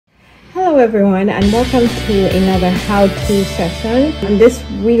Hello everyone, and welcome to another how-to session. And this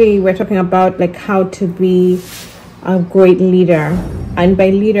really, we're talking about like how to be a great leader. And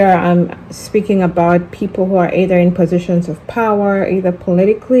by leader, I'm speaking about people who are either in positions of power, either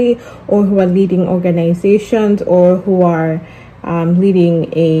politically, or who are leading organizations, or who are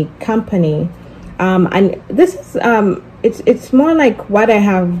leading a company. And this is it's more like what I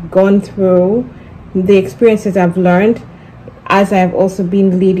have gone through, the experiences I've learned as I've also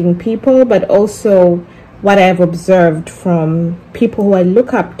been leading people, but also what I've observed from people who I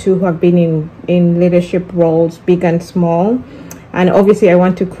look up to, who have been in leadership roles, big and small. And obviously I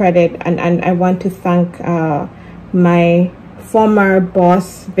want to credit and I want to thank my former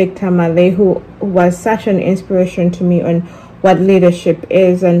boss, Victor Malay, who was such an inspiration to me on what leadership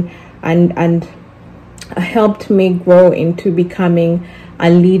is, and helped me grow into becoming a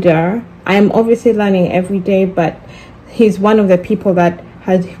leader. I'm obviously learning every day, but he's one of the people that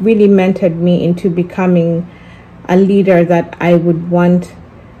has really mentored me into becoming a leader that I would want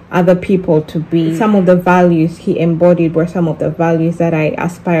other people to be. Some of the values he embodied were some of the values that I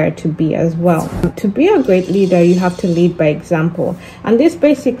aspire to be as well. To be a great leader, you have to lead by example. And this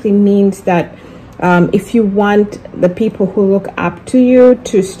basically means that if you want the people who look up to you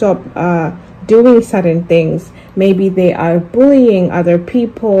to stop doing certain things, maybe they are bullying other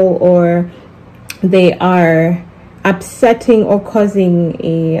people, or they are upsetting or causing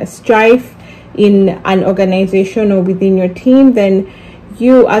a strife in an organization or within your team, then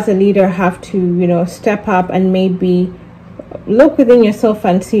you as a leader have to, step up and maybe look within yourself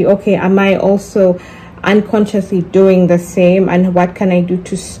and see, okay, am I also unconsciously doing the same, and what can I do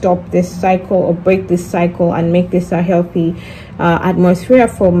to stop this cycle or break this cycle and make this a healthy atmosphere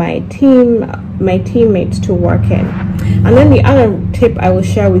for my teammates to work in. And then the other tip I will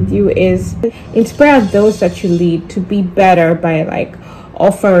share with you is inspire those that you lead to be better by like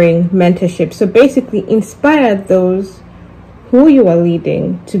offering mentorship. So basically inspire those who you are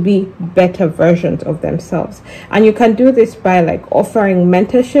leading to be better versions of themselves. And you can do this by like offering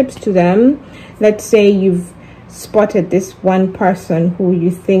mentorships to them. Let's say you've spotted this one person who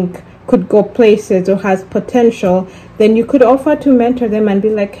you think could go places or has potential, then you could offer to mentor them and be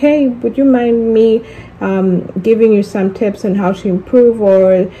like, hey, would you mind me giving you some tips on how to improve,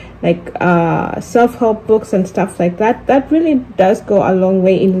 or like self-help books and stuff like that. That really does go a long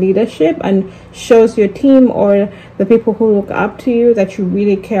way in leadership and shows your team or the people who look up to you that you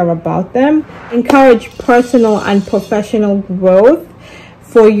really care about them. Encourage personal and professional growth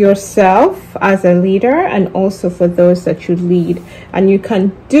for yourself as a leader, and also for those that you lead. And you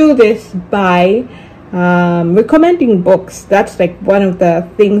can do this by recommending books. That's like one of the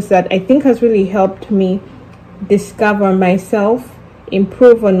things that I think has really helped me discover myself,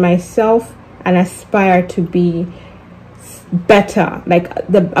 improve on myself, and aspire to be better, like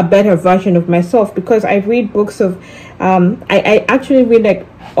a better version of myself. Because I read books of I actually read like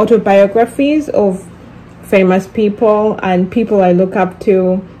autobiographies of famous people and people I look up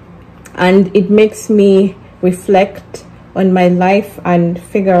to, and it makes me reflect on my life and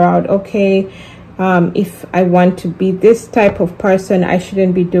figure out, okay, if I want to be this type of person, I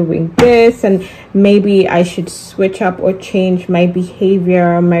shouldn't be doing this, and maybe I should switch up or change my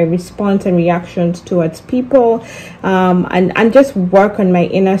behavior, my response and reactions towards people, and just work on my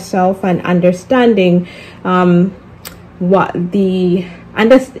inner self and understanding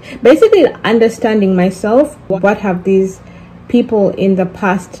basically understanding myself. What have these people in the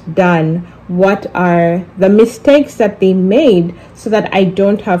past done? What are the mistakes that they made, so that I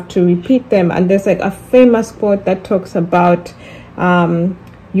don't have to repeat them? And there's like a famous quote that talks about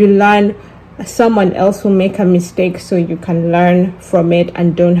you learn, someone else will make a mistake so you can learn from it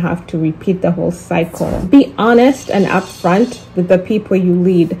and don't have to repeat the whole cycle. Be honest and upfront with the people you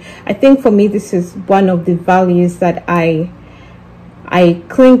lead. I think for me, this is one of the values that I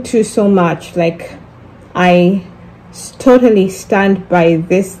cling to so much. Like, I totally stand by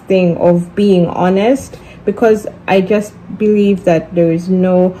this thing of being honest, because I just believe that there is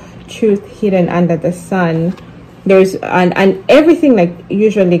no truth hidden under the sun. There's and everything like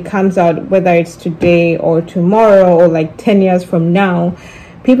usually comes out, whether it's today or tomorrow or like 10 years from now.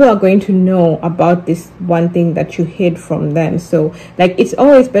 People are going to know about this one thing that you hid from them. So like, it's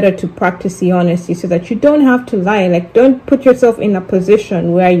always better to practice the honesty so that you don't have to lie. Like, don't put yourself in a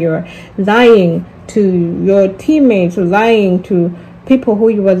position where you're lying to your teammates or lying to people who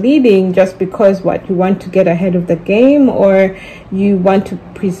you are leading just because you want to get ahead of the game, or you want to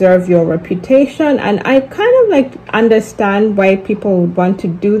preserve your reputation. And I kind of like understand why people would want to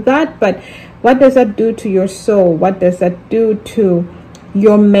do that, but what does that do to your soul? What does that do to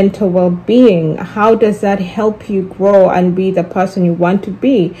your mental well-being? How does that help you grow and be the person you want to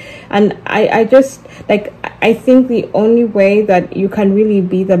be? And I just, like, I think the only way that you can really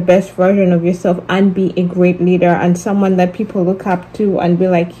be the best version of yourself and be a great leader and someone that people look up to and be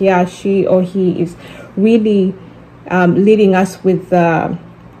like, yeah, she or he is really leading us with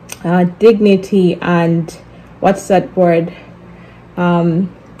dignity and, what's that word?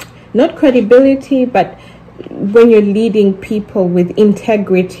 Not credibility, but when you're leading people with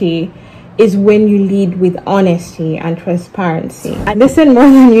integrity is when you lead with honesty and transparency. And listen more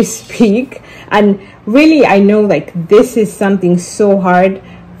than you speak. And really, I know, like, this is something so hard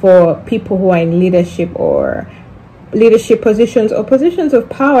for people who are in leadership or leadership positions or positions of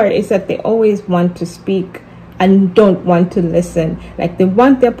power, is that they always want to speak and don't want to listen. Like, they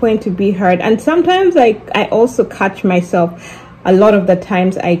want their point to be heard. And sometimes, like, I also catch myself, a lot of the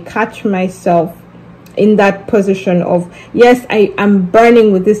times I catch myself in that position of, yes, I am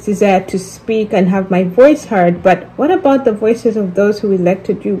burning with this desire to speak and have my voice heard, but what about the voices of those who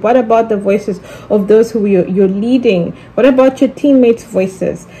elected you? What about the voices of those who you're leading? What about your teammates'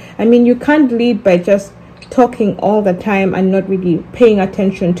 voices? I mean, you can't lead by just talking all the time and not really paying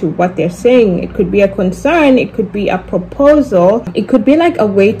attention to what they're saying. It could be a concern, it could be a proposal, it could be like a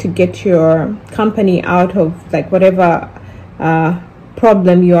way to get your company out of, like, whatever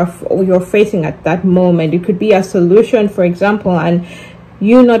problem you're facing at that moment. It could be a solution, for example, and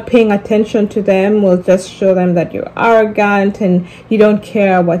you not paying attention to them will just show them that you're arrogant and you don't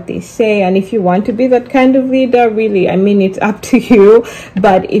care what they say. And if you want to be that kind of leader, really, I mean, it's up to you.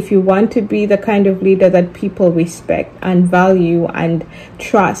 But if you want to be the kind of leader that people respect and value and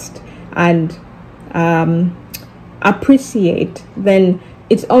trust and appreciate, then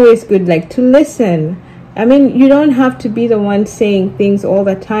it's always good, like, to listen. I mean, you don't have to be the one saying things all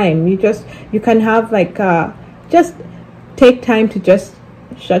the time. You can have, like, just take time to just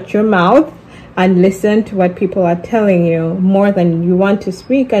shut your mouth and listen to what people are telling you more than you want to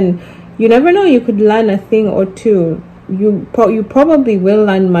speak. And you never know, you could learn a thing or two. You probably will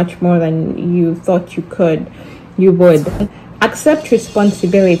learn much more than you thought you would. Accept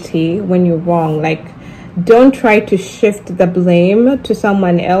responsibility when you're wrong. Like, don't try to shift the blame to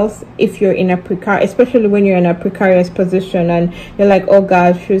someone else if you're in a especially when you're in a precarious position and you're like, oh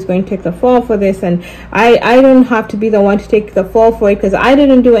gosh, who's going to take the fall for this? And I don't have to be the one to take the fall for it because I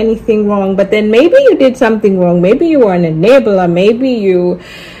didn't do anything wrong. But then maybe you did something wrong. Maybe you were an enabler. Maybe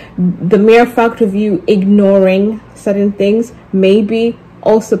the mere fact of you ignoring certain things maybe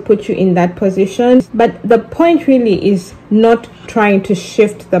also put you in that position. But the point really is not trying to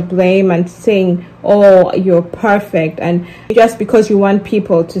shift the blame and saying, oh, you're perfect, and just because you want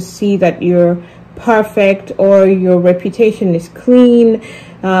people to see that you're perfect or your reputation is clean,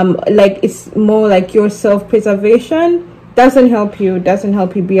 like, it's more like your self-preservation, doesn't help you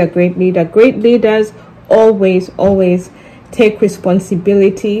be a great leader. Great leaders always take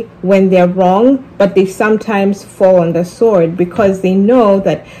responsibility when they're wrong, but they sometimes fall on the sword because they know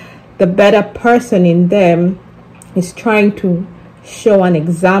that the better person in them is trying to show an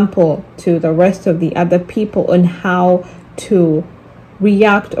example to the rest of the other people on how to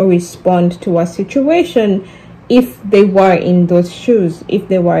react or respond to a situation. If they were in those shoes, if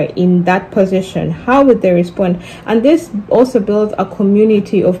they were in that position, how would they respond? And this also builds a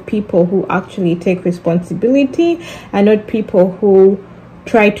community of people who actually take responsibility and not people who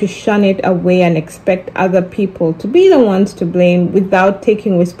try to shun it away and expect other people to be the ones to blame without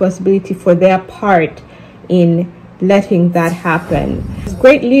taking responsibility for their part in letting that happen.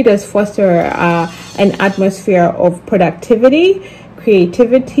 Great leaders foster an atmosphere of productivity,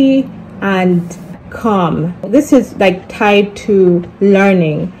 creativity, and calm. This is, like, tied to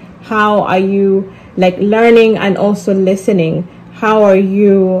learning. How are you, like, learning and also listening? How are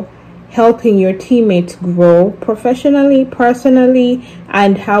you helping your teammates grow professionally, personally,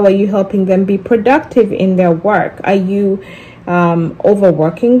 and how are you helping them be productive in their work? Are you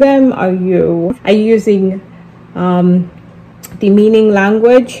overworking them? Are you using demeaning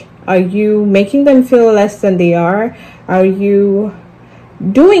language? Are you making them feel less than they are? Are you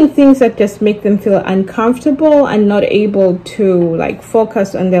doing things that just make them feel uncomfortable and not able to, like,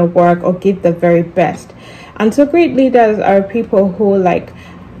 focus on their work or give the very best? And so great leaders are people who, like,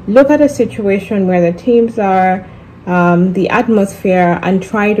 look at a situation where the teams are, the atmosphere, and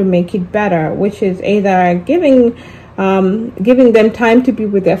try to make it better, which is either giving them time to be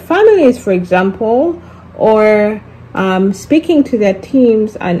with their families, for example, or speaking to their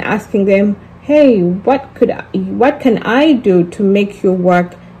teams and asking them, hey, what can I do to make your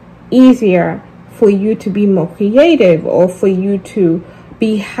work easier, for you to be more creative, or for you to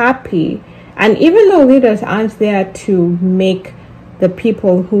be happy? And even though leaders aren't there to make the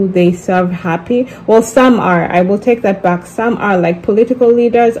people who they serve happy. Well, some are, I will take that back. Some are, like political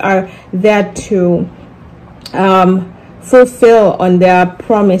leaders, are there to fulfill on their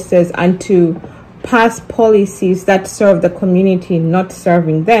promises and to pass policies that serve the community, not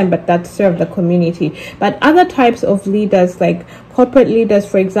serving them, but that serve the community. But other types of leaders, like corporate leaders,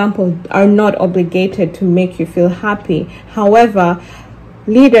 for example, are not obligated to make you feel happy. However,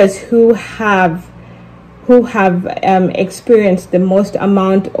 leaders who have experienced the most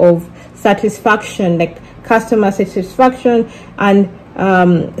amount of satisfaction, like customer satisfaction and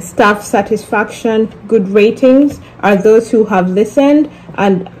staff satisfaction, good ratings, are those who have listened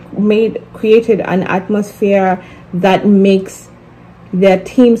and created an atmosphere that makes their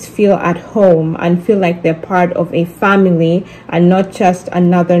teams feel at home and feel like they're part of a family and not just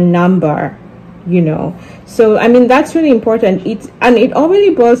another number, you know. So I mean, that's really important. It all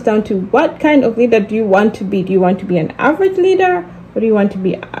really boils down to, what kind of leader do you want to be? Do you want to be an average leader, or do you want to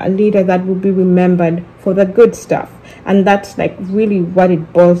be a leader that will be remembered for the good stuff? And that's like really what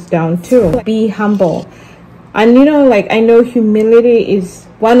it boils down to. Be humble. And you know, like, I know humility is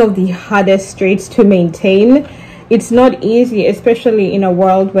one of the hardest traits to maintain. It's not easy, especially in a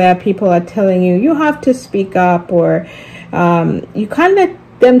world where people are telling you, you have to speak up, or you can't let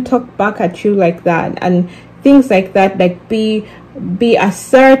them talk back at you like that, and things like that. Like, be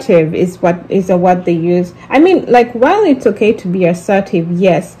assertive is what they use. I mean, like, while it's okay to be assertive,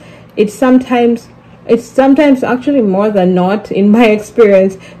 yes, it's sometimes actually, more than not, in my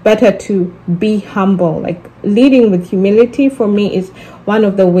experience, better to be humble. Like, leading with humility for me is one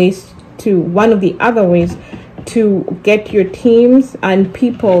of the other ways to get your teams and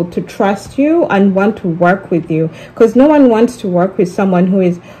people to trust you and want to work with you, because no one wants to work with someone who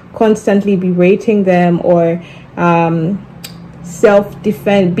is constantly berating them or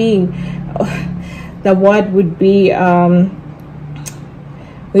self-defense, being the word would be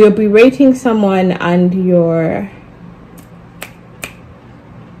you're berating someone and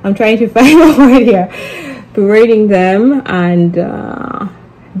I'm trying to find a word here, berating them and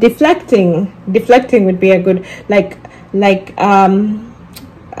deflecting would be a good,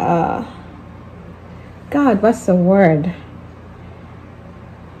 God, what's the word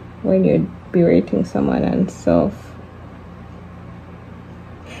when you're berating someone and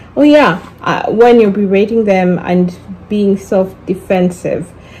when you're berating them and being self-defensive,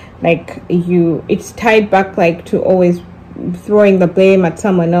 like, it's tied back, like, to always throwing the blame at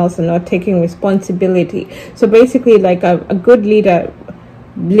someone else and not taking responsibility. So basically, like, a good leader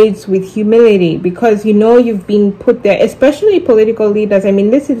leads with humility, because you've been put there, especially political leaders. I mean,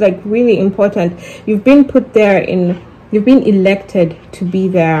 this is like really important. You've been put there, you've been elected to be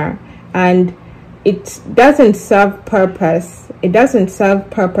there, and it doesn't serve purpose. It doesn't serve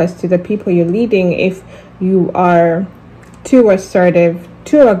purpose to the people you're leading if you are too assertive,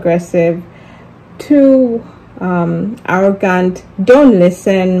 too aggressive, too arrogant. Don't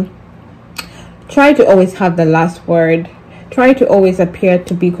listen. Try to always have the last word. Try to always appear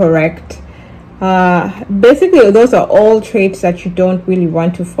to be correct. Basically, those are all traits that you don't really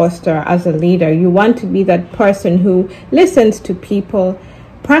want to foster as a leader. You want to be that person who listens to people,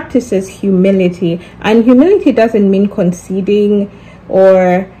 practices humility. And humility doesn't mean conceding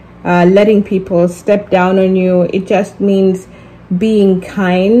or letting people step down on you. It just means being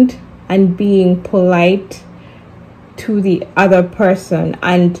kind and being polite to the other person,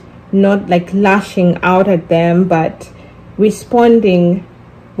 and not like lashing out at them, but responding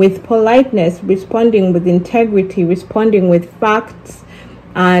with politeness, responding with integrity, responding with facts,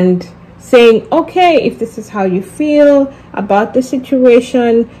 and saying, okay, if this is how you feel about the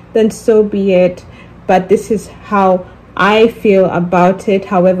situation, then so be it, but this is how I feel about it.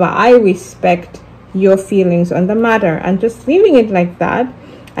 However, I respect your feelings on the matter, and just leaving it like that,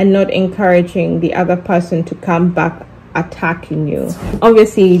 and not encouraging the other person to come back attacking you.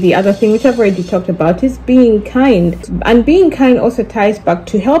 Obviously, the other thing, which I've already talked about, is being kind. And being kind also ties back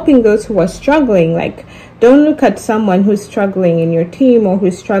to helping those who are struggling. Like, don't look at someone who's struggling in your team or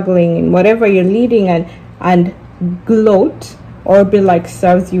who's struggling in whatever you're leading and gloat or be like,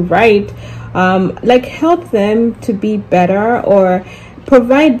 serves you right. Like, help them to be better, or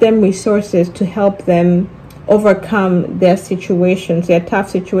provide them resources to help them overcome their situations, their tough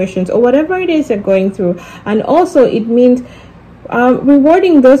situations, or whatever it is they're going through. And also, it means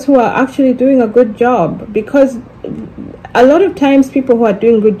rewarding those who are actually doing a good job, because a lot of times people who are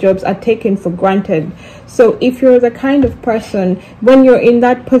doing good jobs are taken for granted. So if you're the kind of person, when you're in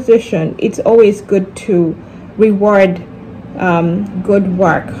that position, it's always good to reward good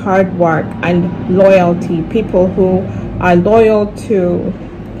work, hard work, and loyalty. People who are loyal to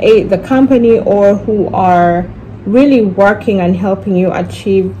the company, or who are really working and helping you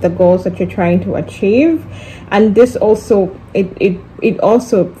achieve the goals that you're trying to achieve. And this also, it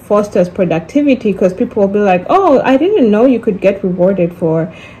also fosters productivity, because people will be like, oh, I didn't know you could get rewarded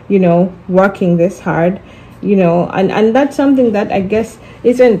for, you know, working this hard, you know. And that's something that I guess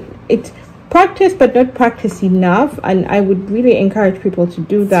it's practice but not practice enough, and I would really encourage people to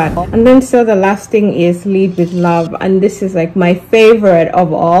do that. And then so the last thing is lead with love, and this is like my favorite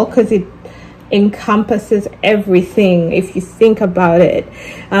of all, because it encompasses everything if you think about it.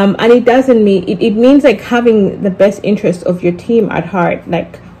 And it doesn't mean it means like having the best interest of your team at heart.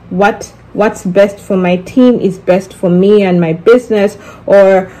 Like what's best for my team is best for me and my business,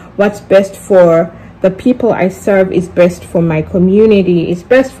 or what's best for the people I serve is best for my community, is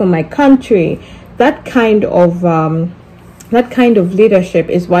best for my country. That kind of leadership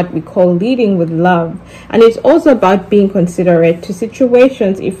is what we call leading with love. And it's also about being considerate to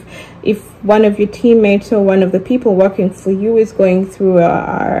situations. If one of your teammates or one of the people working for you is going through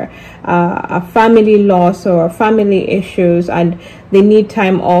a family loss or family issues and they need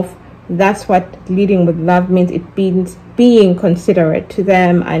time off, that's what leading with love means. It means being considerate to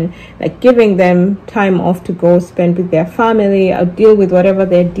them and like giving them time off to go spend with their family or deal with whatever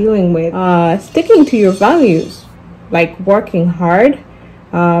they're dealing with. Sticking to your values, like working hard,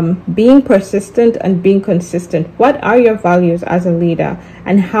 being persistent and being consistent. What are your values as a leader,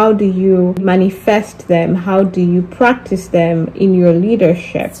 and how do you manifest them? How do you practice them in your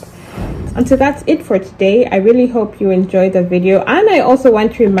leadership? And so that's it for today. I really hope you enjoyed the video, and I also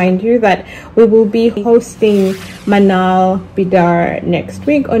want to remind you that we will be hosting Manal Bidar next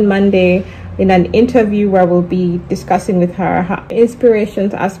week on Monday in an interview where we'll be discussing with her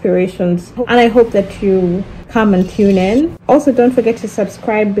inspirations, aspirations, and I hope that you come and tune in. Also, don't forget to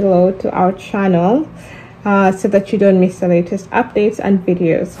subscribe below to our channel so that you don't miss the latest updates and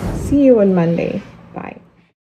videos. See you on Monday.